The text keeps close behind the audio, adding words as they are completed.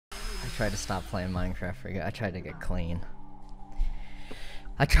tried to stop playing Minecraft for you. I tried to get clean.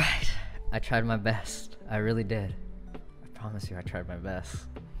 I tried my best. I really did. I promise you I tried my best.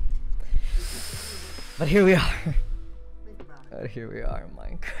 But here we are. Here we are in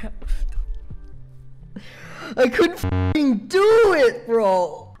Minecraft. I couldn't f***ing do it,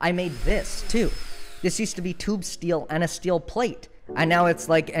 bro! I made this, too. This used to be tube steel and a steel plate. And now it's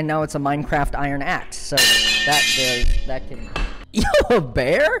like, a Minecraft iron axe. So, that can... Yo, a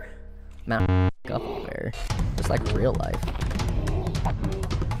bear? Man, up a bear. Just like real life.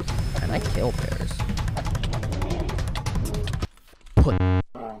 And I kill bears.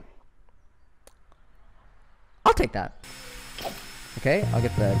 I'll take that. Okay, I'll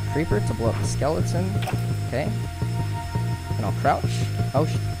get the creeper to blow up the skeleton. Okay. And I'll crouch. Oh,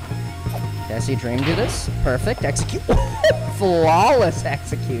 okay, I see Dream do this. Perfect. Execute. Flawless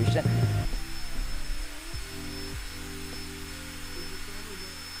execution.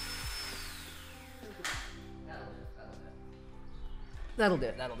 That'll do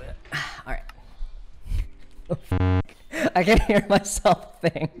it. Alright. I can hear myself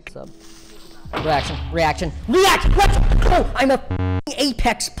think. Reaction. Let's go! I'm a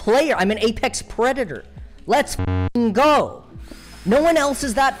Apex player. I'm an Apex predator. Let's go. No one else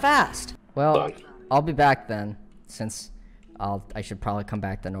is that fast. Well, I'll be back then, since I should probably come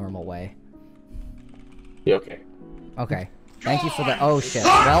back the normal way. Yeah, okay. Okay. Thank you for the— oh shit.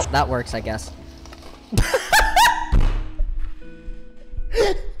 Well, that works, I guess.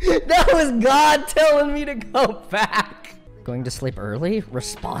 That was God telling me to go back. Going to sleep early?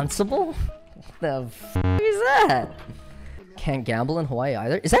 Responsible? The f is that? Can't gamble in Hawaii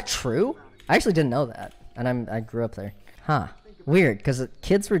either. Is that true? I actually didn't know that, and I grew up there. Huh. Weird, because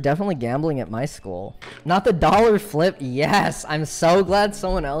kids were definitely gambling at my school. Not the dollar flip. Yes, I'm so glad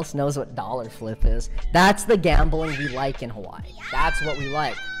someone else knows what dollar flip is. That's the gambling we like in Hawaii. That's what we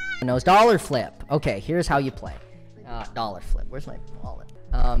like. Knows dollar flip. Okay, here's how you play. Dollar flip. Where's my wallet?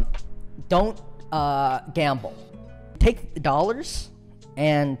 Don't gamble. Take the dollars,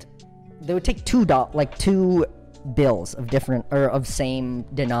 and they would take two bills of different, or of same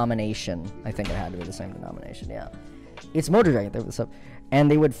denomination. I think it had to be the same denomination. Yeah, it's Motor Dragon. There was up, and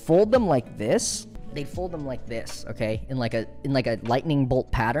they would fold them like this. They'd fold them like this, okay, in like a lightning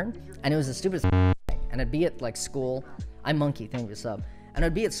bolt pattern, and it was the stupidest thing. And it'd be at like school. I'm Monkey. Thank you, sub. And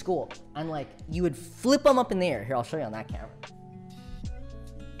it'd be at school, and like you would flip them up in the air. Here, I'll show you on that camera.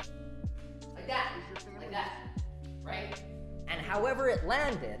 Like that, right? And however it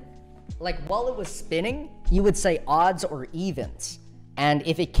landed, like while it was spinning, you would say odds or evens. And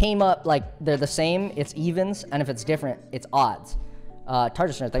if it came up like they're the same, it's evens, and if it's different, it's odds.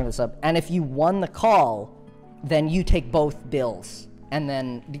 Tarjusner, thank you for the sub. And if you won the call, then you take both bills. And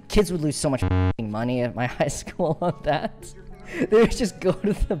then the kids would lose so much money at my high school on that. They would just go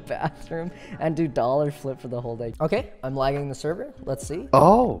to the bathroom and do dollar flip for the whole day. Okay, I'm lagging the server. Let's see.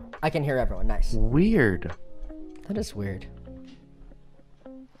 Oh. I can hear everyone. Nice. Weird. That is weird.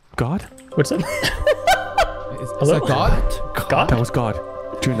 God? What's that? Is that God? God? That was God.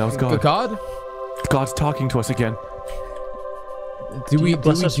 June, that was God. God? God's talking to us again. Do we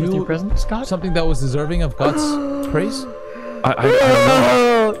bless us with your presence, God? something that was deserving of God's praise? I don't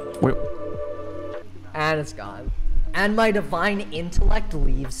know. Wait. And it's gone. And my divine intellect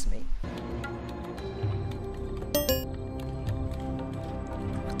leaves me.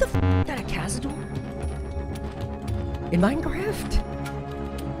 What the f*** is that, a Cazador? In Minecraft?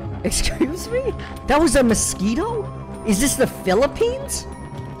 Excuse me? That was a mosquito? Is this the Philippines?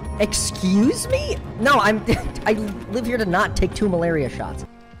 Excuse me? No, I live here to not take 2 malaria shots.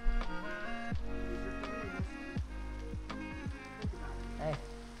 Hey.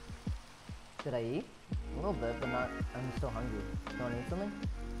 Did I eat? A little bit, but not. I'm still hungry. You want to eat something?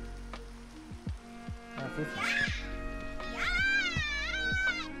 Yeah, food.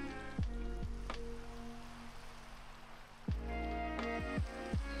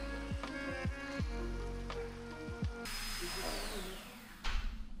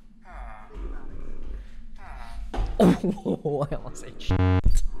 Oh, I almost said shit.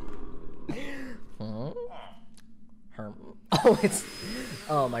 Huh? Oh, it's...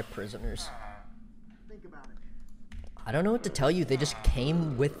 Oh, my prisoners. I don't know what to tell you. They just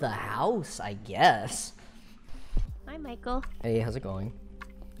came with the house, I guess. Hi, Michael. Hey, how's it going?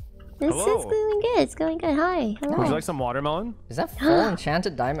 This is going good. It's going good. Hi. Hello. Would you like some watermelon? Is that full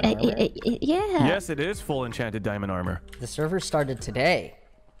enchanted diamond armor? Yeah. Yes, it is full enchanted diamond armor. The server started today.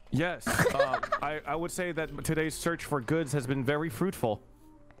 Yes. I would say that today's search for goods has been very fruitful.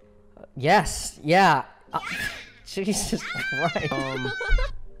 Yes. Yeah. Jesus Christ. Oh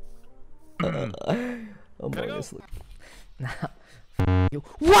my goodness.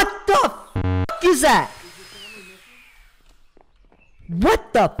 What the f is that?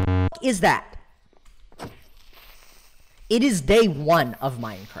 What the f is that? It is day 1 of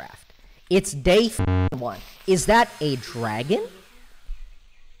Minecraft. It's day 1. Is that a dragon?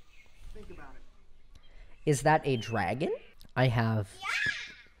 Is that a dragon? I have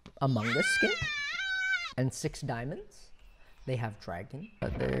Among Us skin and 6 diamonds. They have dragon,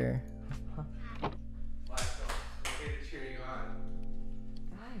 but they're... Huh?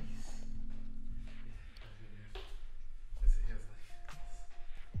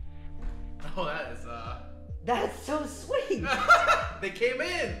 Oh, that is That's so sweet! They came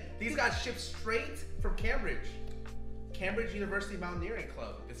in! These got shipped straight from Cambridge. Cambridge University Mountaineering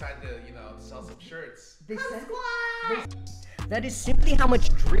Club decided to, you know, sell some shirts. They sent that is simply how much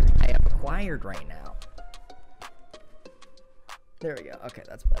drip I have acquired right now. There we go. Okay,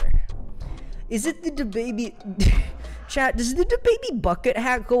 that's better. Is it the baby... Chat, does the baby bucket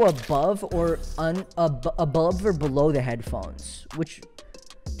hat go above or above or below the headphones? Which...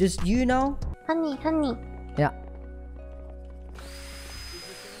 do you know? Honey, honey. Yeah.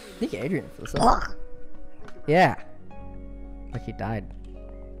 I think Adrian feels so. Yeah. Like he died.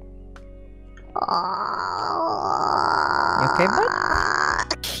 You okay, bud?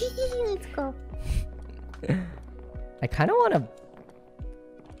 Let's go. I kind of want to...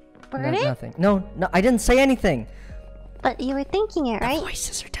 Burn it? Nothing. No, I didn't say anything. But you were thinking it, right? The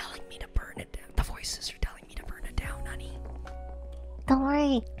voices are telling me to burn it down. The voices are telling me to burn it down, honey. Don't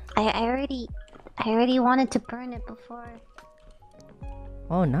worry. I already wanted to burn it before.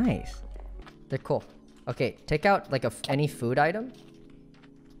 Oh, nice. They're cool. Okay, take out like any food item.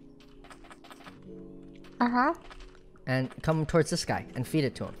 Uh-huh. And come towards this guy and feed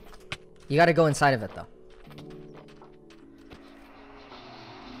it to him. You gotta go inside of it though.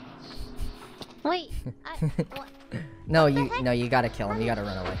 Wait. What? No, you gotta kill him. You gotta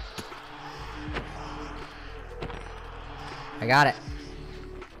run away. I got it.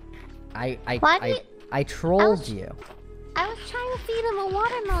 I trolled you. I was trying to feed him a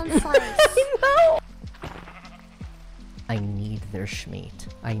watermelon slice. I know. I need their schmeat.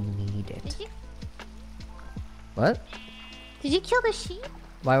 I need it. Did you? What? Did you kill the sheep?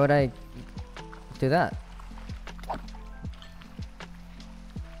 Why would I do that?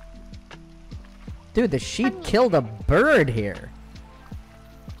 Dude, the sheep killed a bird here.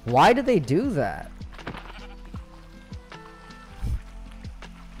 Why did they do that?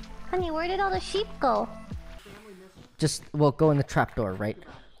 Honey, where did all the sheep go? Just, well, go in the trapdoor, right?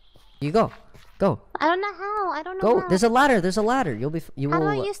 You go. Go. I don't know how. I don't know Go. how. There's a ladder. There's a ladder. You'll be. You How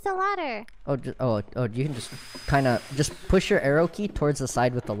will. do I use the ladder? Oh, you can just kind of just push your arrow key towards the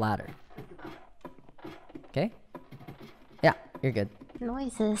side with the ladder. Okay. Yeah, you're good.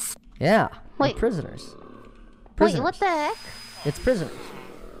 Noises. Yeah. we're Wait. prisoners. Wait, what the heck? It's prisoners.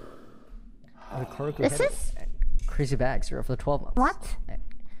 This is... Crazy bags are for the 12 months. What?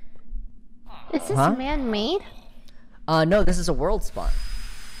 Is this Huh? man-made? No, this is a world spawn.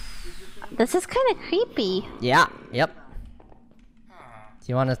 This is kind of creepy. Yeah. Yep. Do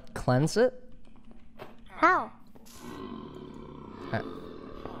you want to cleanse it? How?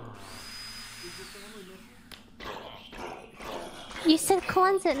 You said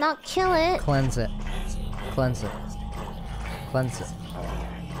cleanse it, not kill it. Cleanse it. Cleanse it. Cleanse it.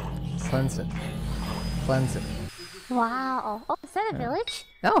 Cleanse it. Cleanse it. Wow. Oh, is that a village?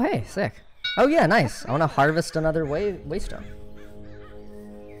 Oh, hey, sick. Oh, yeah, nice. I want to harvest another waystone.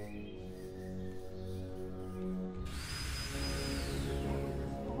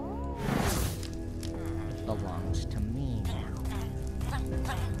 It belongs to me now.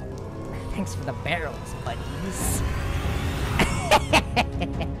 Thanks for the barrels, buddies.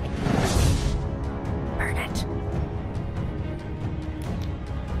 Burn it.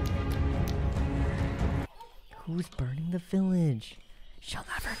 Who's burning the village? She'll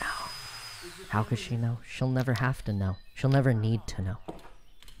never know. How could she know? She'll never have to know. She'll never need to know.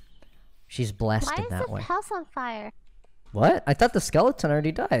 She's blessed Why in is that this way. house on fire? What? I thought the skeleton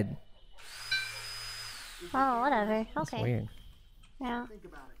already died. Oh, whatever. That's Okay. weird. Yeah.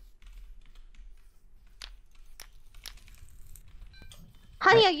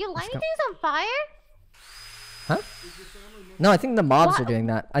 Honey, are you lighting go. things on fire? Huh? No, I think the mobs are What? doing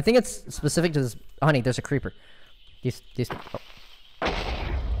that. I think it's specific to this. Honey, there's a creeper. Oh.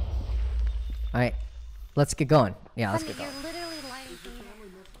 Alright. Let's get going. Yeah, let's Honey, get you're going. literally lighting things.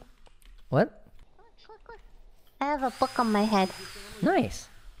 What? Look. I have a book on my head. Nice.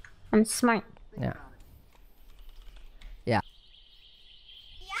 I'm smart. Yeah. Yeah.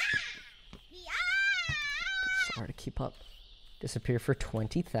 It's hard to keep up. Disappear for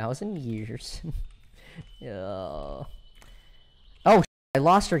 20,000 years. Yeah. Oh, I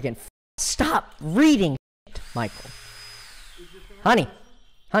lost her again. Stop reading, Michael. Honey.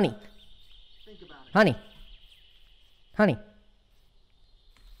 Honey. Honey. Honey.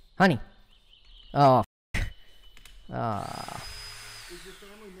 Honey. Oh. Ah.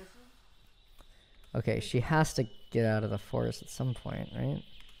 Okay, she has to get out of the forest at some point, right?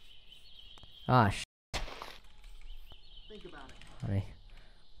 Ah, honey.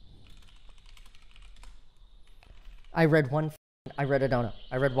 I read one. I read a donut.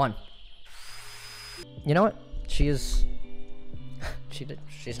 I read one. You know what? She is.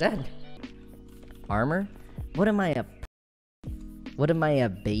 She's dead. Armor? What am I, a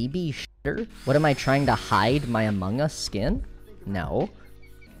baby shitter? What am I trying to hide my Among Us skin? No.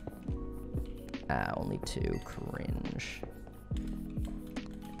 Ah, only 2. Cringe.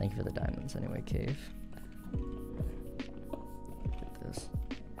 Thank you for the diamonds anyway, Cave. Look at this.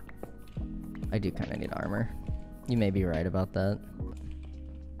 I do kind of need armor. You may be right about that.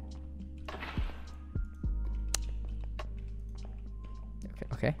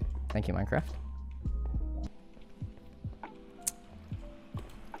 Okay. Thank you, Minecraft.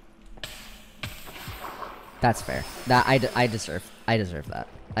 That's fair. That I deserve that.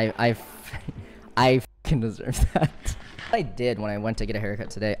 I fucking deserve that. I did when I went to get a haircut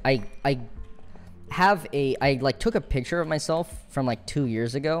today. I like took a picture of myself from like 2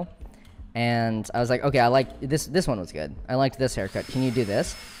 years ago, and I was like, okay, I like this one was good. I liked this haircut. Can you do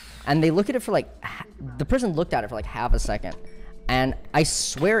this? And they look at it for like the person looked at it for like half a second, and I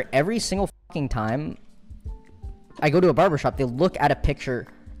swear every single fucking time I go to a barbershop, they look at a picture,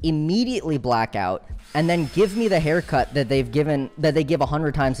 immediately black out, and then give me the haircut that they give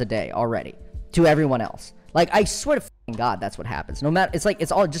 100 times a day already to everyone else. Like, I swear to fucking God, that's what happens. No matter, it's like,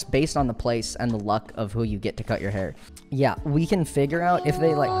 it's all just based on the place and the luck of who you get to cut your hair. Yeah, we can figure out if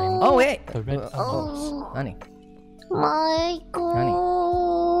they like, oh wait, honey. Michael.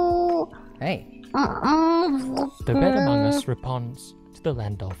 Honey. Hey. The red among us responds to the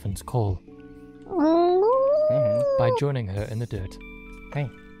land dolphin's call by joining her in the dirt. Hey.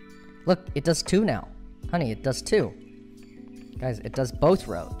 Look, it does 2 now. Honey, it does 2. Guys, it does both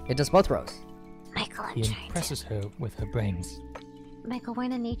rows. It does both rows. Michael, I'm He trying impresses her with her brains. Michael, we're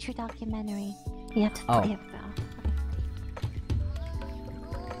in a nature documentary. You have to Oh. play it, bro.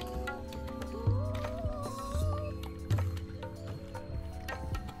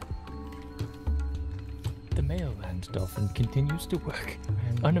 The male land dolphin continues to work,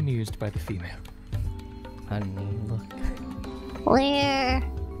 unamused by the female. Honey, look. Where?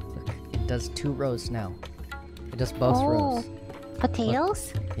 Look, it does 2 rows now. It does both rows.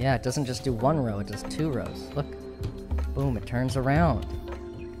 Potatoes? Look. Yeah, it doesn't just do 1 row, it does 2 rows. Look. Boom, it turns around.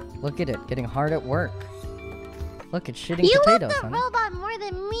 Look at it, getting hard at work. Look, it's shitting You potatoes, love the honey. robot more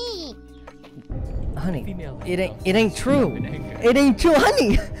than me! Honey, Female it land ain't dolphins true. in anger. It ain't true,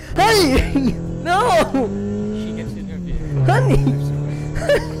 honey! Honey! No! She gets in her vehicle. Honey!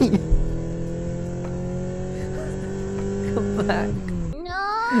 Honey! Come back.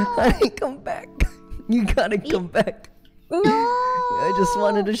 No! Honey, come back. You gotta come back. No! I just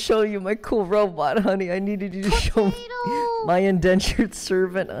wanted to show you my cool robot, honey. I needed you to show me Potato! my indentured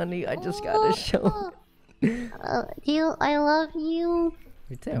servant, honey. I just gotta show. I love you.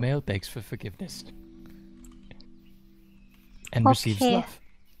 Me The too. male begs for forgiveness and receives Okay. love.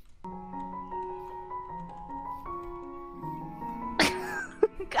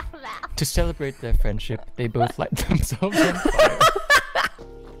 Come out. To celebrate their friendship, they both light themselves on fire.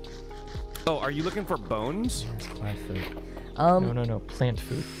 Oh, are you looking for bones? My food. No, plant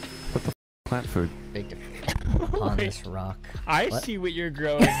food. Plant food. Big difference on this rock. I What? see what you're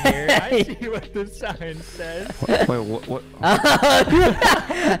growing here. I see what the sign says. Wait, what?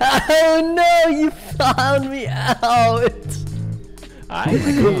 Oh no, you found me out. I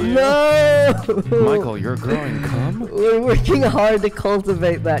see. No. Michael, you're growing cum? We're working hard to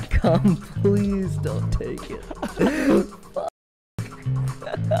cultivate that cum. Please don't take it.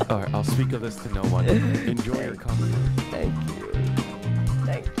 Alright, I'll speak of this to no one. Enjoy your cum. Thank you.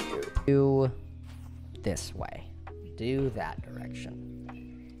 Thank you. Do this way. Do that direction.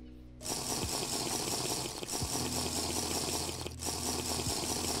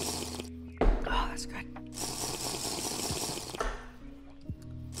 Oh, that's good.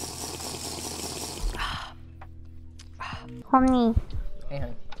 Honey, Hey,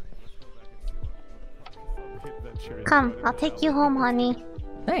 honey. come. I'll take you home, honey.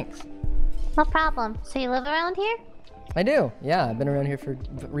 Thanks. No problem. So you live around here? I do. Yeah, I've been around here for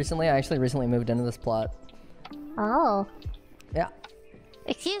recently. I actually recently moved into this plot. Oh. Yeah.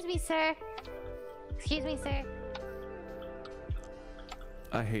 Excuse me, sir. Excuse me, sir.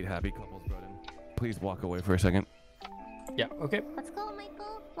 I hate happy couples, Broden. Please walk away for a second. Yeah. Okay. Let's go,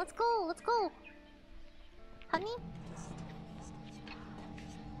 Michael. Let's go. Let's go. Honey.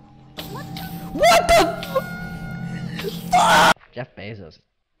 What the fuck? Jeff Bezos.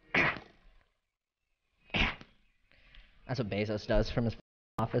 That's what Bezos does from his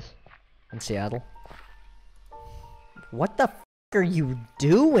office in Seattle. What the f are you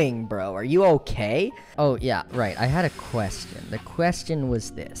doing, bro? Are you okay? Oh, yeah, right. I had a question. The question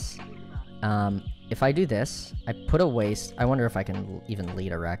was this. If I do this, I put a waste. I wonder if I can even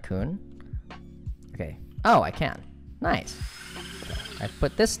lead a raccoon. Okay. Oh, I can. Nice. I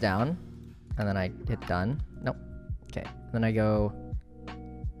put this down, and then I hit done. Nope. Okay. Then I go...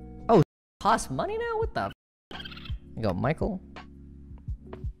 Oh, cost money now? What the f? I go, Michael.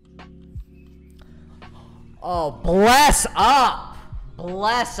 Oh, bless up!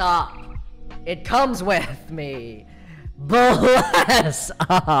 Bless up! It comes with me! Bless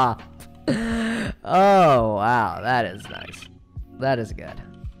up! Oh, wow, that is nice. That is good.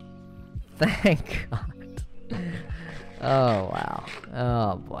 Thank God. Oh, wow.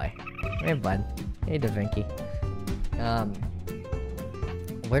 Oh, boy. Hey, bud. Hey, Da Vinci.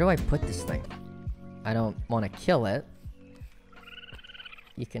 Where do I put this thing? I don't want to kill it.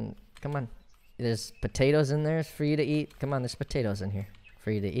 You can... Come on. There's potatoes in there for you to eat. Come on, there's potatoes in here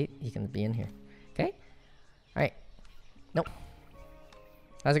for you to eat. You can be in here. Okay? Alright. Nope.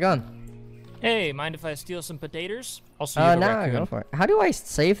 How's it going? Hey, mind if I steal some potatoes? Also, Oh, no, go for it. How do I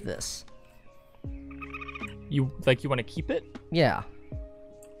save this? You want to keep it? Yeah.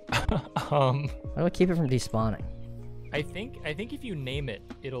 How do I keep it from despawning? I think if you name it,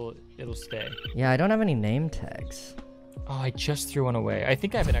 it'll stay. Yeah, I don't have any name tags. Oh, I just threw one away. I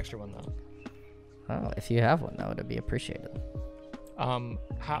think I have an extra one though. Oh, if you have one, that would be appreciated.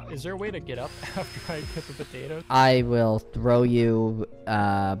 Is there a way to get up after I get the potatoes? I will throw you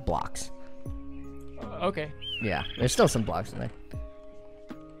blocks. Okay. Yeah, there's still some blocks in there.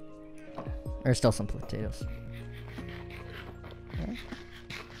 There's still some potatoes. Okay.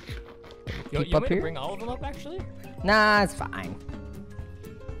 You Peep want up me to here? bring all of them up actually? Nah, it's fine.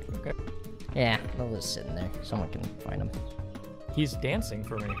 Okay. Yeah, they'll just sit in there. Someone can find them. He's dancing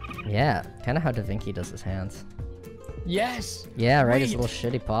for me. Yeah, kind of how Da Vinci does his hands. Yes. Yeah, right? His Wait.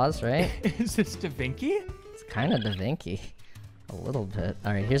 little shitty paws, right? Is this Da Vinci? It's kind of Da Vinci. A little bit.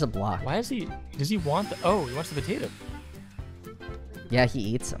 Alright, here's a block. Why is he? Does he want the? Oh, he wants the potato. Yeah, he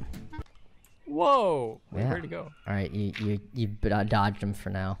eats them. Whoa. Wait, Yeah. where'd he go? Alright, you dodged him for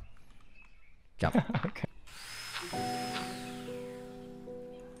now. Jump. Okay.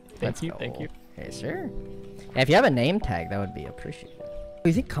 Let's Thank you. go. Thank you. Hey, sure. Yeah, if you have a name tag, that would be appreciated. Do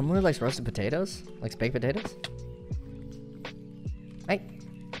you think Cumler likes roasted potatoes? Likes baked potatoes? Hey,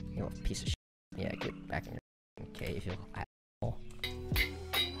 you little piece of shit. Yeah, get back in your cave, you asshole.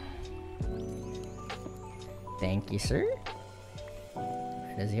 Thank you, sir.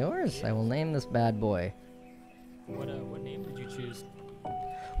 It is yours. I will name this bad boy. What name did you choose?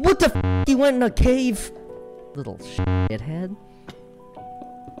 What the f? He went in a cave! Little shithead.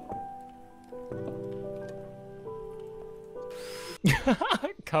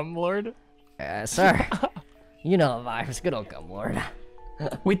 Come Lord. Sir. You know the vibes. Good old Gum Lord.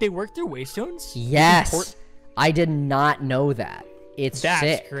 Wait, they work through waystones? Yes! I did not know that. It's That's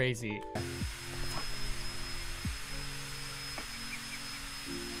sick. crazy.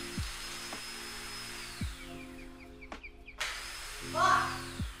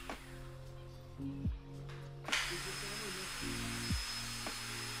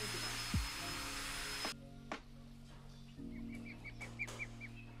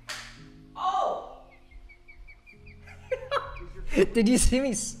 Did you see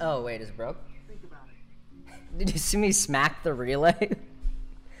me? Oh wait, is it broke? Did you see me smack the relay?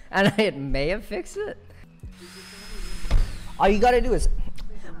 And it may have fixed it. All you gotta do is,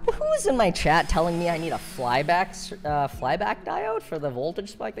 who's in my chat telling me I need a flyback diode for the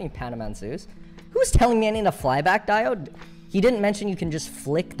voltage spike thing? Panaman Zeus. Who's telling me I need a flyback diode? He didn't mention you can just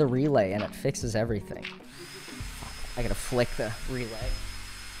flick the relay and it fixes everything. I gotta flick the relay.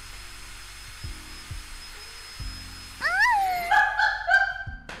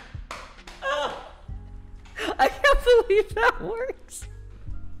 I can't believe that works.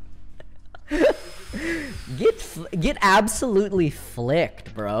 Get absolutely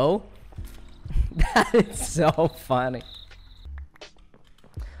flicked, bro. That is so funny.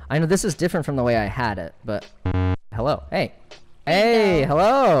 I know this is different from the way I had it, but hello. Hey. Hey,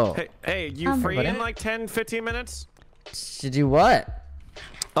 hello. Hey, you free in like 10, 15 minutes? To do what?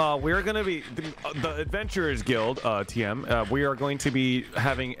 We're gonna be the Adventurers Guild, TM. We are going to be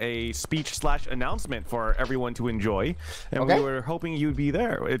having a speech/announcement for everyone to enjoy, and Okay. we were hoping you'd be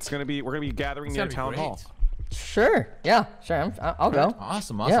there. We're gonna be gathering near town hall. Sure. Yeah. Sure. I'll go.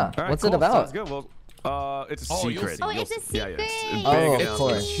 Awesome. Yeah. All right, What's cool. it about? Sounds good. Well, it's a Oh, you'll secret. see. Oh, it's a Yeah, secret. it's big Oh, of announcement.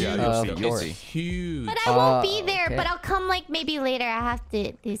 course. Yeah, you'll see. Huge. But I won't be Oh, there. okay. But I'll come like maybe later. I have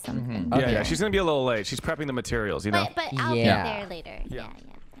to do something. Yeah, Okay. yeah. She's gonna be a little late. She's prepping the materials, you know. But I'll Yeah. be there later. Yeah.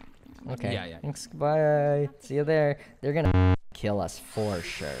 Okay. Yeah, yeah. Thanks. Bye. See you there. They're gonna kill us for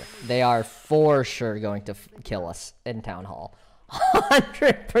sure. They are for sure going to kill us in town hall.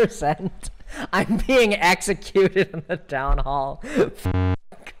 100%. I'm being executed in the town hall.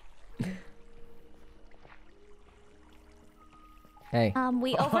 Hey.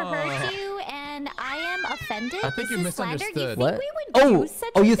 We overheard you, and I am offended. I think This you is slander. You misunderstood. think What? we would Oh, do such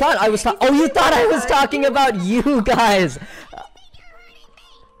oh, a you thought thing? I was oh, you thought I was talking about you guys.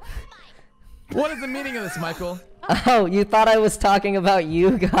 What is the meaning of this, Michael? Oh, you thought I was talking about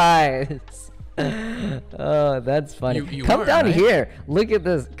you guys. Oh, that's funny. You Come were, down right? here. Look at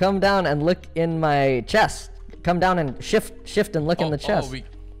this. Come down and look in my chest. Come down and shift and look in the chest.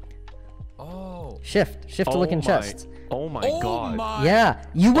 Shift to look in chest. Oh my god. Yeah,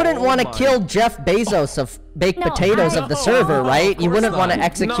 you wouldn't Oh want to my- kill Jeff Bezos of baked No, potatoes of the server, right? You wouldn't want to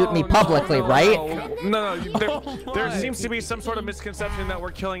execute me publicly, right? No. There seems to be some sort of misconception that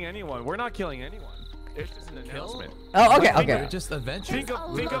we're killing anyone. We're not killing anyone. It's just an announcement. Oh, okay, They're okay. just adventure. Think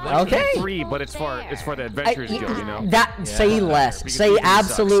of Okay. like 3, but it's for the Adventurers Guild, you know. Say less. Because Say it sucks.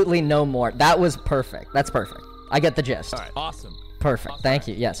 absolutely no more. That was perfect. That's perfect. I get the gist. All right. Awesome. Perfect. Thank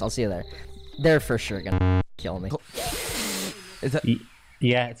you. Yes, I'll see you there. They're for sure gonna kill me. Is that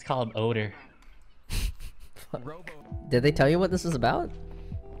Yeah, it's called odor. Did they tell you what this is about?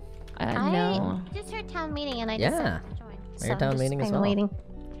 I just heard town meeting, and I Yeah. decided to join. I heard town I'm just meeting as kinda well. Waiting.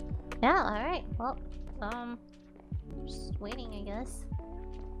 Yeah. All right. Well, just waiting, I guess.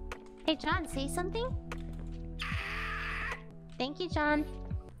 Hey, John, say something. Thank you, John.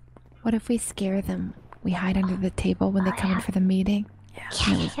 What if we scare them? We hide under the table when they come in for the meeting. Yeah.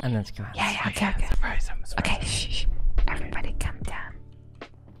 And let's go. Yeah, okay. Okay, shh. Everybody come down.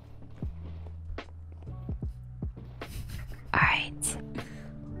 Alright.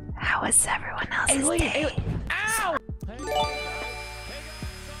 How was everyone else's day?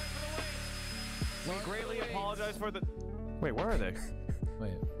 We greatly apologize for the. Wait, where are they?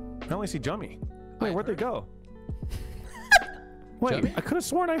 wait? I only see Jummy. Wait, where'd they go? Wait, Jummy? I could have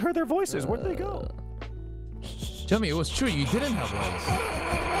sworn I heard their voices. Where'd they go? Jimmy, it was true. You didn't have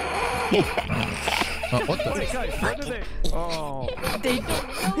one. Oh, what the? Wait, guys, where did they? Oh.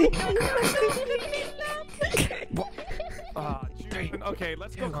 Okay,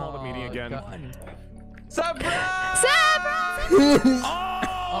 let's go call the meeting again. Surprise!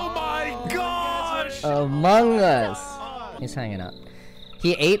 Oh my gosh! Among Us. He's hanging out.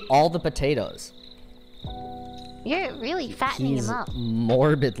 He ate all the potatoes. You're really fattening He's him up.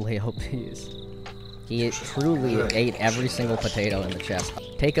 morbidly obese. He truly ate every single potato in the chest.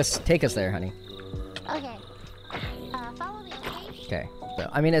 Take us there, honey. Okay. Follow me, okay? Okay. So,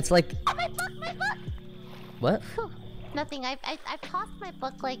 I mean, it's like Oh, my book, my book! what? Whew. Nothing. I've tossed my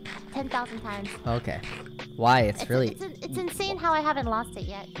book like 10,000 times. Okay. Why? It's really. It's insane how I haven't lost it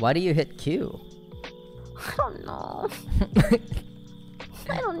yet. Why do you hit Q? I don't know.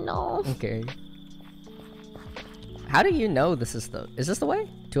 I don't know. Okay. How do you know this is the? Is this the way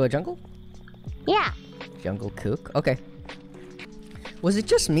to a jungle? Yeah. Jungle kook. Okay. Was it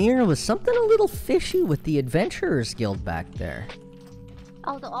just me, or was something a little fishy with the Adventurers Guild back there?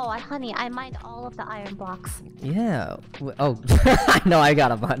 Honey, I mined all of the iron blocks. Yeah. I know I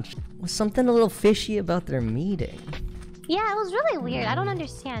got a bunch. Was something a little fishy about their meeting? Yeah, it was really weird. I don't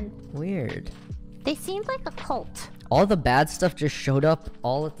understand. Weird. They seemed like a cult. All the bad stuff just showed up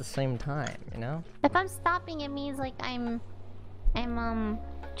all at the same time, you know? If I'm stopping, it means like I'm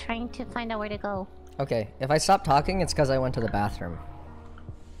trying to find out where to go. Okay, if I stop talking, it's because I went to the bathroom.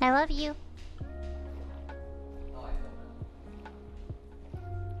 I love you.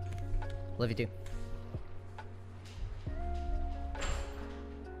 Love you too.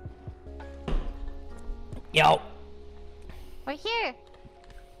 Yo! We're here.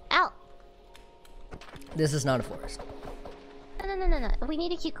 Out. This is not a forest. No. We need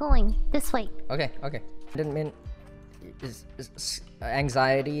to keep going. This way. Okay. Didn't mean...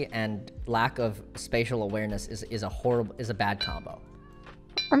 anxiety and lack of spatial awareness is a bad combo.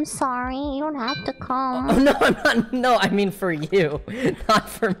 I'm sorry. You don't have to come. Oh no, I'm not. No, I mean for you, not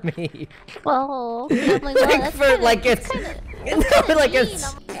for me. Oh, I'm like, well, Like that's for kinda- like that's it's. kinda- No, that's kinda like mean.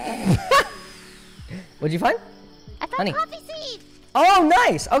 it's. What'd you find? I found Honey. coffee seeds. Oh,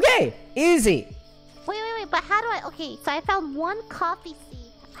 nice. Okay, easy. Wait. But how do I? Okay, so I found one coffee seed.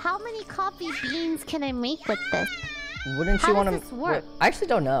 How many coffee beans can I make with this? Wouldn't How you does want to? this work? I actually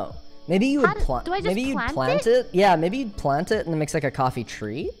don't know. Maybe you would plant. do I just Maybe you'd plant plant it? Yeah, maybe you'd plant it and it makes like a coffee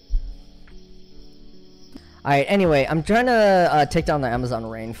tree. All right. Anyway, I'm trying to take down the Amazon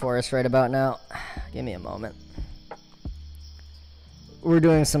rainforest right about now. Give me a moment. We're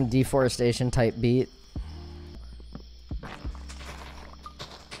doing some deforestation type beat.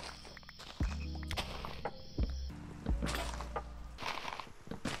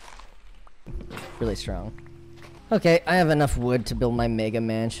 Really strong. Okay, I have enough wood to build my mega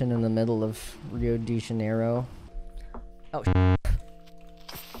mansion in the middle of Rio de Janeiro. Oh,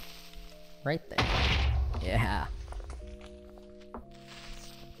 right there. Yeah.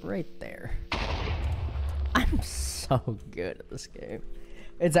 Right there. I'm so good at this game.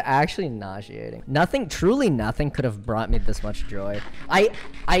 It's actually nauseating. Truly nothing could have brought me this much joy.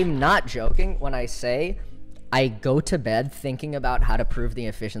 I'm not joking when I say I go to bed thinking about how to prove the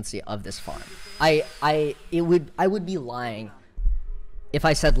efficiency of this farm. I would be lying if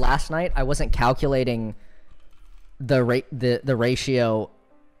I said last night I wasn't calculating the ratio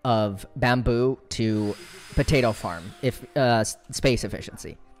of bamboo to potato farm space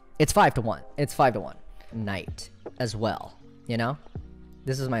efficiency. It's 5 to 1. It's 5 to 1. Night as well, you know?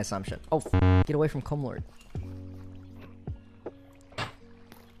 This is my assumption. Oh, get away from Cumlord.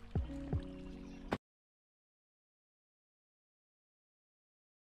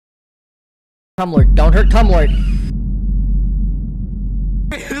 Cumlord, don't hurt Cumlord.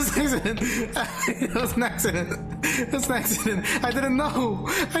 It was an accident. It was an accident. It was an accident. I didn't know.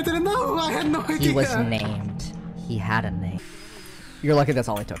 I didn't know. I had no idea. He was named. He had a name. You're lucky that's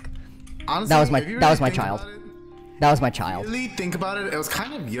all I took. Honestly, that was my think child. about it, That was my child. Really think about it. It was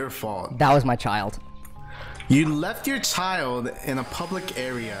kind of your fault. That was my child. You left your child in a public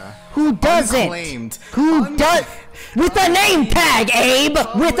area. Who doesn't? Unclaimed. Who does? With a name tag, Abe.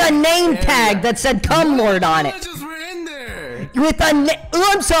 With a name tag that said Cumlord on it. Just were in there. With a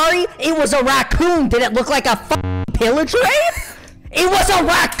oh, I'm sorry. It was a raccoon. Did it look like a pillager, Abe? It was a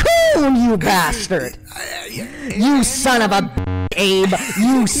raccoon, you bastard. You son of a Abe.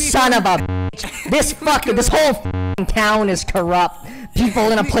 You son of a This whole town is corrupt.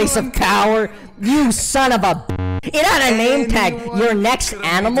 People in a place of power. You son of a It had a name tag. Your next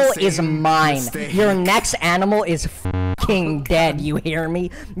animal is mine. Your next animal is fucking dead, you hear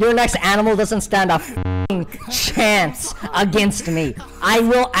me? Your next animal doesn't stand a fucking chance against me. I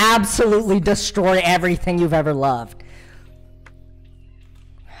will absolutely destroy everything you've ever loved.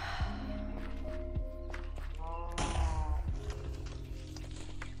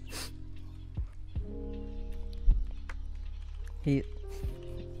 He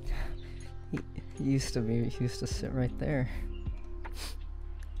used to sit right there.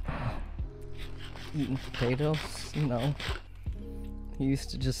 Eating potatoes, you know. He used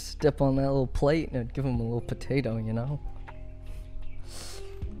to just step on that little plate and I'd give him a little potato, you know.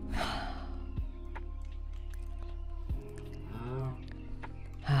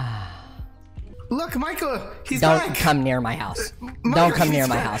 Look, Michael, he's Don't back. come near my house. Michael, Don't come he's near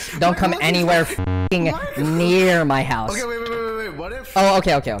my back. house. Don't come Michael, anywhere he's f***ing near my house. Okay, wait. What if? Oh,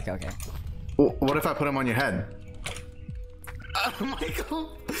 okay. What if I put him on your head?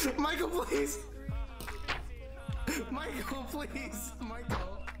 Michael, please. Michael, please. Michael.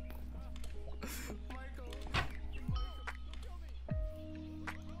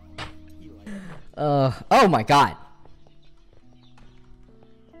 Oh my god.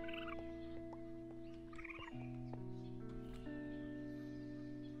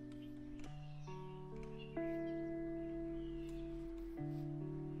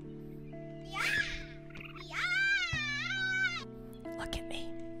 Look at me.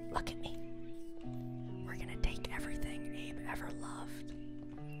 Look at me. We're gonna take everything Abe ever loved.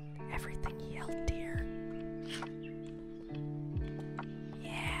 Everything he held dear.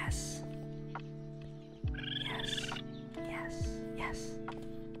 Yes. Yes. Yes. Yes.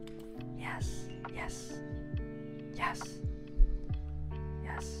 Yes. Yes. Yes.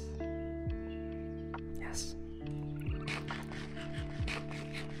 Yes. Yes.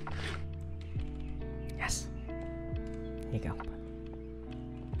 Yes. Here you go.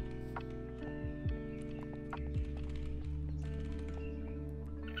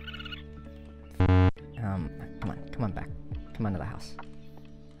 Come on back. Come on to the house.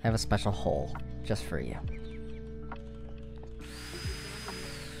 I have a special hole just for you.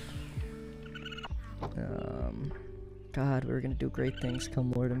 God, we were gonna do great things,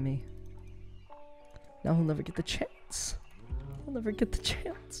 come Lord of me. Now he'll never get the chance. He'll never get the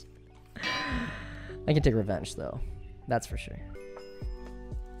chance. I can take revenge, though. That's for sure.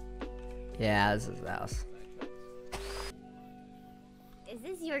 Yeah, this is the house. Is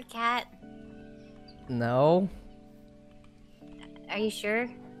this your cat? No. Are you sure?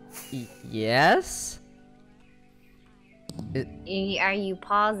 Yes? Are you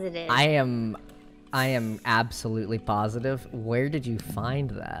positive? I am absolutely positive. Where did you find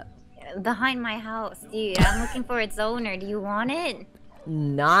that? Behind my house, dude. I'm looking for its owner. Do you want it?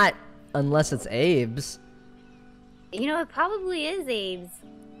 Not unless it's Abe's. You know, it probably is Abe's.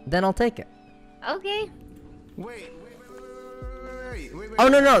 Then I'll take it. Okay. Wait. Oh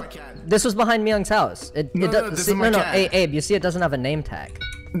no, this was behind Myung's house. It No, does. this See, is my cat. Hey, Abe, you see it doesn't have a name tag.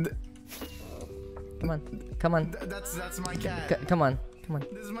 Come on. That's my cat. Come on.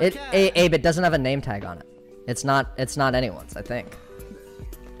 This is my cat. Abe, it doesn't have a name tag on it. It's not anyone's, I think.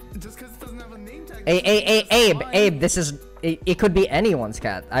 Just because it doesn't have a name tag. Abe, this is it could be anyone's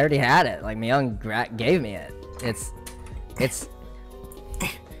cat. I already had it. Like Myung gave me it. It's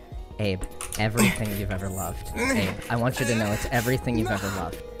Abe, everything you've ever loved. Abe, I want you to know it's everything you've ever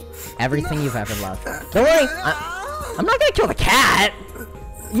loved. Everything you've ever loved. Don't worry, I'm not gonna kill the cat.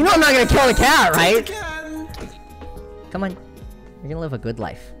 You know I'm not gonna kill the cat, right? Come on. You're gonna live a good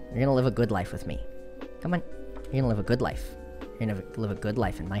life. You're gonna live a good life with me. Come on. You're gonna live a good life. You're gonna live a good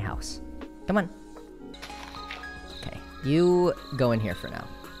life in my house. Come on. Okay. You go in here for now.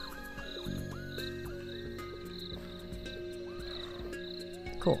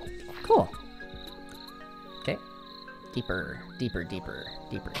 Cool. Okay. Deeper.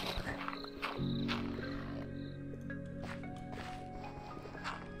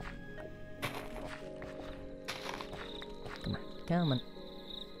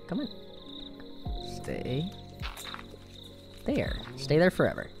 Come on. Stay there. Stay there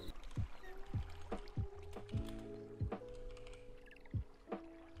forever.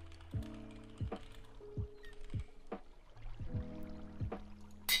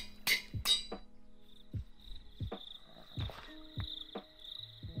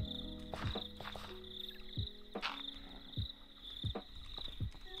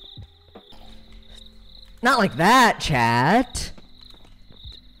 Not like that, chat.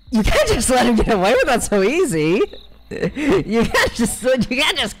 You can't just let him get away with that so easy. You can't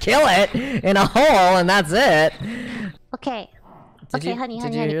just kill it in a hole and that's it. Okay. Did honey. you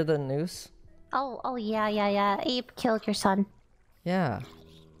hear the news? Oh yeah. Abe killed your son. Yeah.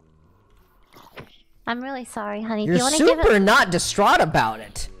 I'm really sorry, honey. You're Do you want to super give it? not distraught about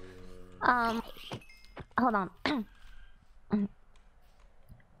it. Hold on. I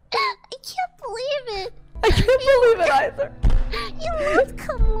can't believe it. I can't believe it either. You loved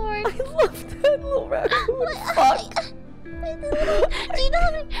Come Lord. I love that little raccoon. Fuck. Do you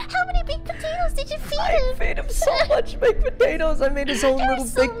know how many baked potatoes did you feed him? I fed him so much baked potatoes. I made his own little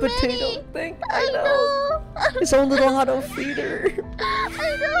so baked potato many. thing. I know. His own little auto feeder.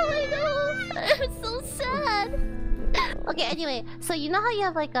 I know. I'm so sad. Okay, anyway, so you know how you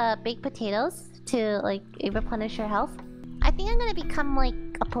have like baked potatoes to like replenish your health? I think I'm gonna become like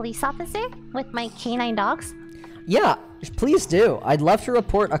a police officer with my canine dogs. Yeah, please do. I'd love to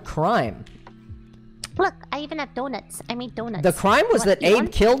report a crime. Look, I even have donuts. I made donuts. The crime was that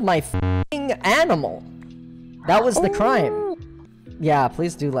Abe killed my f***ing animal. That was the crime. Yeah,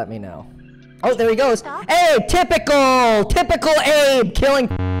 please do let me know. Oh, there he goes. Hey, typical Abe killing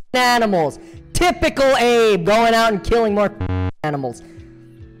animals. Typical Abe going out and killing more animals.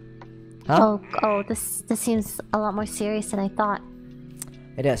 Huh? Oh, this seems a lot more serious than I thought.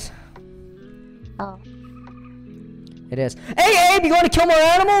 It is. Oh. It is. Hey, Abe, you want to kill more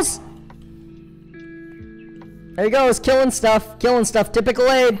animals? There he goes, killing stuff. Typical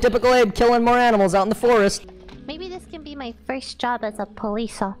Abe, killing more animals out in the forest. Maybe this can be my first job as a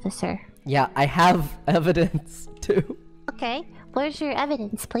police officer. Yeah, I have evidence, too. Okay, where's your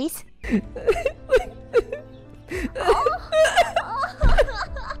evidence, please?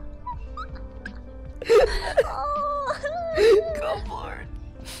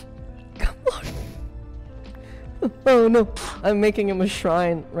 Come on. Oh no, I'm making him a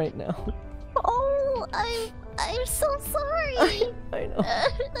shrine right now. Oh, I'm so sorry. I know.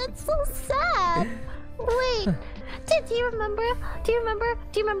 That's so sad. Wait, do you remember,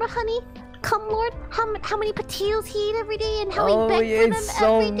 honey? Come Lord, how many potatoes he ate every day and how he begged he for ate them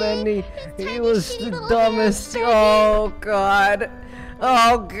so every day? many. His He tiny, was shitty the little dumbest. hands, Oh god.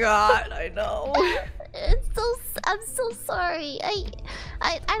 Oh god, I know. I'm so sorry.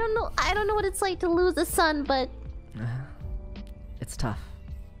 I don't know what it's like to lose a son, but It's tough.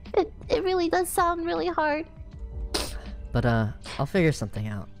 it really does sound really hard. But I'll figure something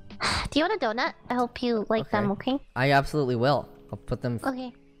out. Do you want a donut? I hope you like them, okay? I absolutely will. I'll put them.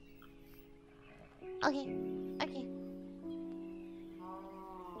 Okay.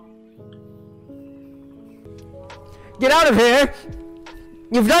 Get out of here!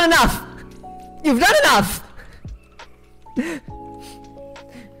 You've done enough!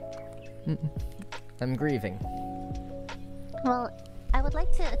 I'm grieving. Well, I would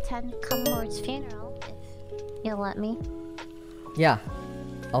like to attend Cumlord's funeral if you'll let me. Yeah,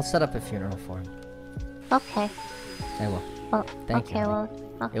 I'll set up a funeral for him. Okay. I will. Well, Thank okay, you. well,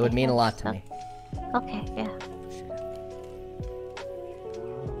 okay, It would mean a lot to so- me. Okay, yeah.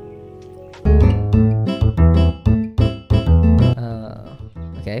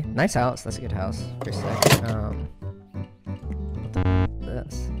 Okay, nice house. That's a good house. Pretty sick. What the f is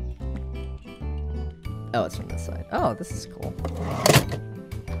this? Oh, it's from this side. Oh, this is cool.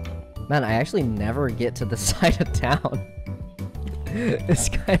 Man, I actually never get to the side of town. It's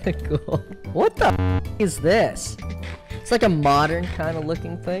kind of cool. What the f is this? It's like a modern kind of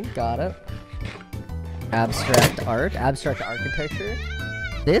looking thing. Got it. Abstract art, abstract architecture.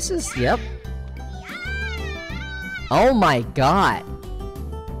 This is, yep. Oh my god.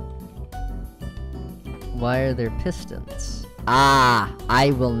 Why are there pistons? Ah,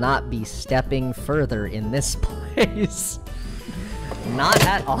 I will not be stepping further in this place. Not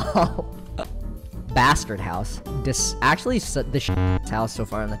at all. Bastard house. This actually the house so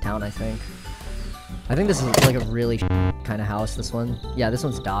far in the town, I think. I think this is like a really kind of house, this one. Yeah, this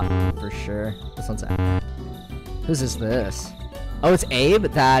one's dog for sure. This one's... Whose is this? Oh, it's Abe?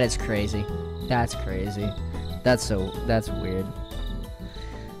 That is crazy. That's crazy. That's weird.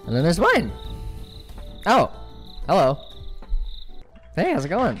 And then there's mine. Oh, hello. Hey, how's it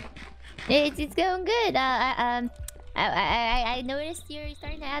going? It's going good. I noticed you're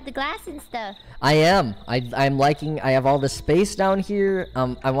starting to add the glass and stuff. I am. I'm liking. I have all this space down here.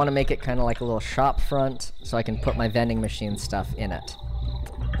 I want to make it kind of like a little shop front, so I can put my vending machine stuff in it.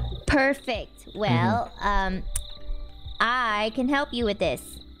 Perfect. Well, I can help you with this.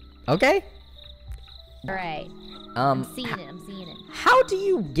 Okay. All right. I'm seeing it. How do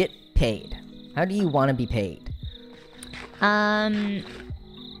you get paid? How do you want to be paid? I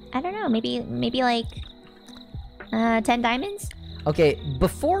don't know. Maybe like 10 diamonds. Okay,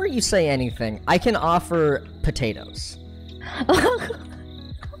 before you say anything, I can offer potatoes.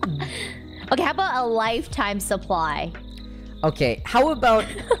 Okay, how about a lifetime supply? Okay, how about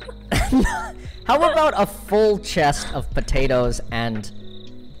how about a full chest of potatoes and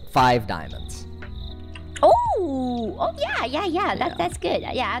 5 diamonds? Oh yeah. That's good.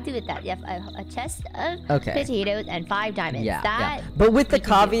 Yeah, I'll do it. That a chest of potatoes and 5 diamonds. Yeah. But with the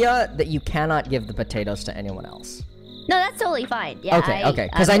caveat that you cannot give the potatoes to anyone else. No, that's totally fine. Yeah. Okay.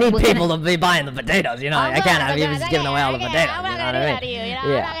 Because I need people to be buying the potatoes. You know, I can't have you just giving away all the potatoes. I'm not gonna do that to you. You know,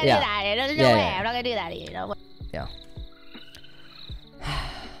 I'm not gonna do that. There's no way. I'm not gonna do that to you. You know. Yeah.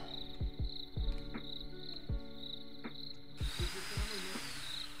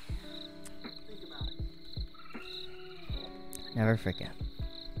 Never forget.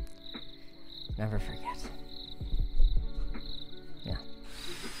 Never forget. Yeah.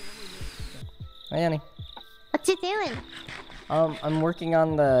 Hi, Annie. What you doing? I'm working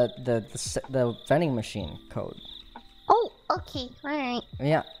on the vending machine code. Oh, okay. Alright.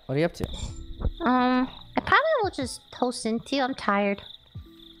 Yeah. What are you up to? I probably will just host into you. I'm tired.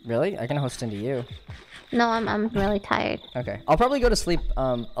 Really? I can host into you. No, I'm really tired. Okay. I'll probably go to sleep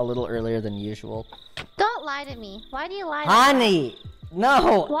a little earlier than usual. Don't lie to me. Why do you lie to Honey!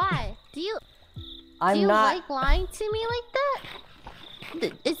 No! Why? Do you not... like lying to me like that?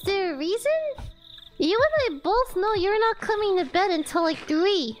 Is there a reason? You and I both know you're not coming to bed until like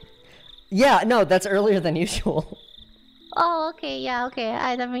 3. Yeah, no, that's earlier than usual. Oh, okay, yeah, okay.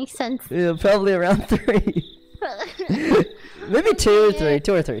 That makes sense. Yeah, probably around 3. Maybe 2 or 3.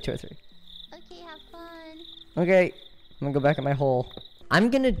 2 or 3. Okay, have fun. Okay, I'm gonna go back at my hole. I'm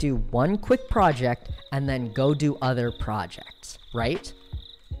gonna do one quick project and then go do other projects, right?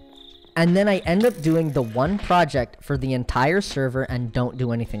 And then I end up doing the one project for the entire server and don't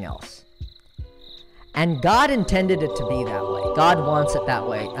do anything else. And God intended it to be that way. God wants it that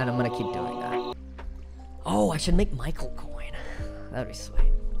way, and I'm gonna keep doing that. Oh, I should make Michael coin. That'd be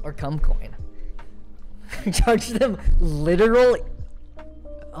sweet. Or cum coin. Charge them literal...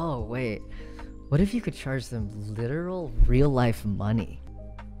 Oh, wait. What if you could charge them literal, real-life money?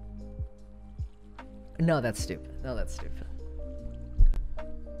 No, that's stupid. No, that's stupid.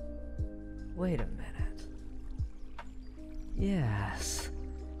 Wait a minute. Yes.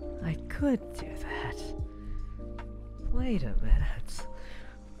 I could do that. Wait a minute.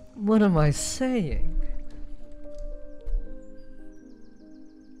 What am I saying?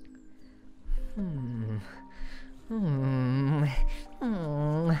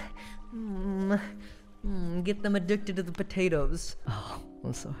 Get them addicted to the potatoes. Oh,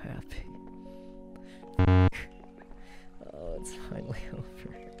 I'm so happy. Oh, it's finally over.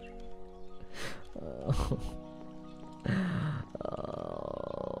 Oh.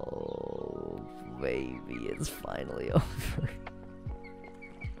 Oh. baby, it's finally over.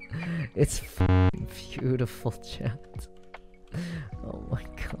 It's fucking beautiful, chat. Oh my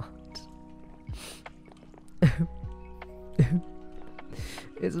god.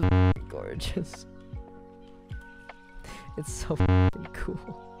 It's fucking gorgeous. It's so fucking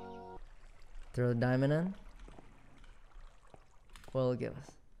cool. Throw the diamond in. What will it give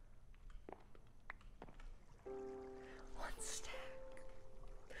us? One stack.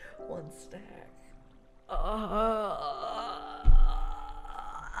 One stack.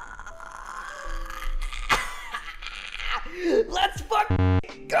 Let's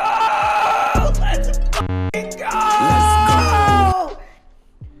fucking go! Let's fucking go! Let's go!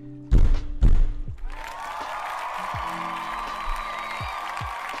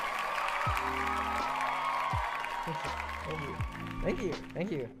 Thank you.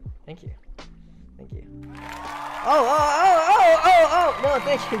 Thank you. Thank you. Thank you. Oh! No,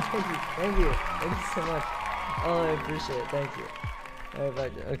 thank you. Thank you. Thank you. Thank you so much. Oh, I appreciate it. Thank you.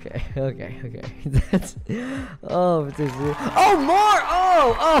 Okay. That's. Oh, more!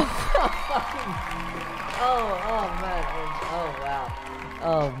 Man. Oh, wow.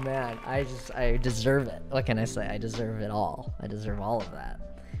 Oh, man. I deserve it. What can I say? I deserve it all. I deserve all of that.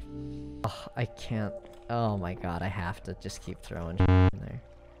 Oh, I can't. Oh my god, I have to just keep throwing in there.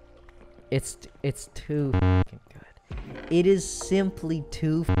 It's too fucking good. It is simply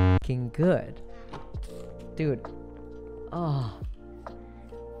too fucking good. Dude. Oh,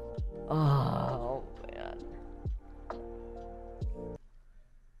 man.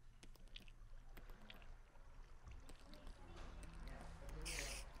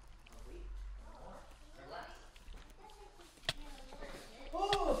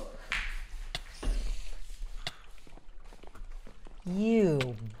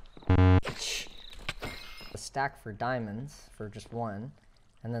 You bitch. A stack for diamonds for just one.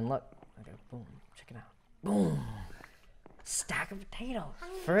 And then look. Okay, boom. Check it out. Boom. Stack of potatoes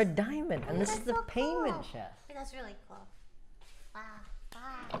for a diamond. And this is the payment chest. That's really cool.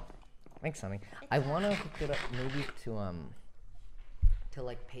 Wow. Thanks, honey. I want to hook it up maybe to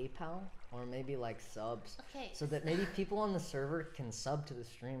like PayPal or maybe like subs. Okay. So that maybe people on the server can sub to the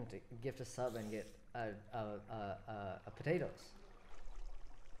stream to gift a sub and get a potatoes.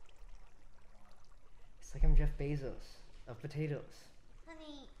 It's like I'm Jeff Bezos of potatoes.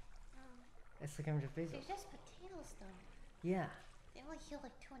 Honey, It's like I'm Jeff Bezos. they're just potatoes though. Yeah. They only heal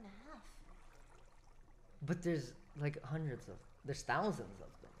like 2.5. But there's like there's thousands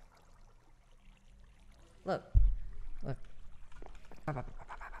of them. Look. Bada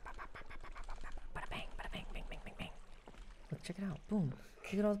bang, bada bang, bang, bang, bang, bang. Look, check it out. Boom.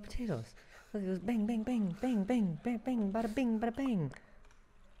 Look at all the potatoes. Look, it goes bang, bang, bang, bang, bang, bang, bang, bada bing, bada bang.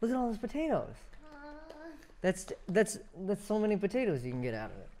 Look at all those potatoes. That's so many potatoes you can get out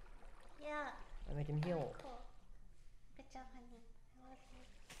of it. Yeah. And they can heal. Cool. Good job, honey. I love you.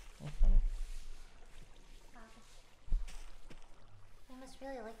 That's funny. You must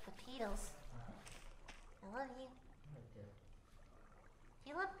really like potatoes. I love you.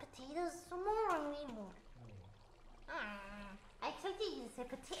 You love potatoes? So more on me more. I expected you to say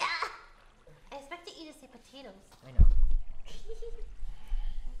potato. I expected you to say potatoes. I know.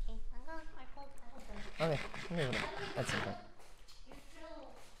 Okay, I'm gonna. I pulled them. Okay, here's one. That's simple.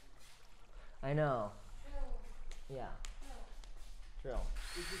 I know. Yeah. Drill.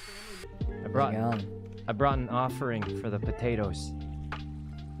 I brought an offering for the potatoes.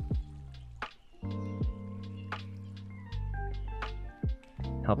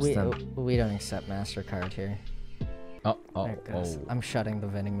 Helps them. We don't accept MasterCard here. Oh. I'm shutting the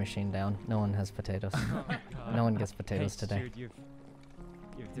vending machine down. No one has potatoes. No one gets potatoes today. Dude,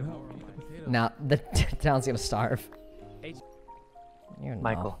 Now the town's gonna starve. You know.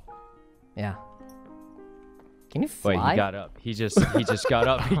 Michael. Yeah. Can you fly? Wait, he got up. He just got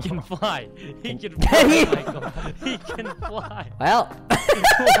up. He can fly. He can fly, Michael. He can fly. Well.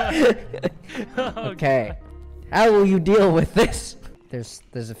 Okay. How will you deal with this?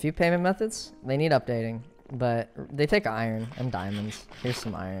 There's a few payment methods. They need updating, but they take iron and diamonds. Here's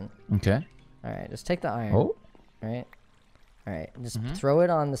some iron. Okay. All right, just take the iron. Oh. All right. Just throw it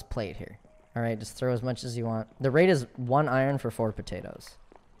on this plate here. All right, just throw as much as you want. The rate is 1 iron for 4 potatoes.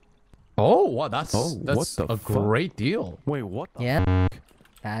 Oh, wow, that's what the a great deal. Wait, what? Yeah.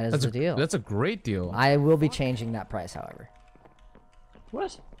 That is the deal. That's a great deal. I will be changing that price, however.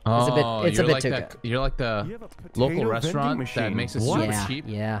 What? It's a bit too good. You're like the local restaurant that makes it super cheap.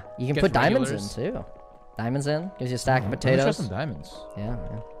 Yeah, you can Gets put diamonds in regulars. too. Diamonds in, gives you a stack of Let me try potatoes. some diamonds.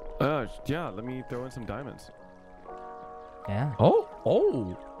 Yeah. Let me throw in some diamonds. Yeah.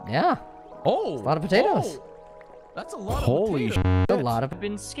 Oh. Yeah. Oh. It's a lot of potatoes. Oh. That's a lot Holy of potatoes. A lot of. I've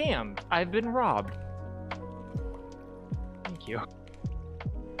been scammed. I've been robbed. Thank you.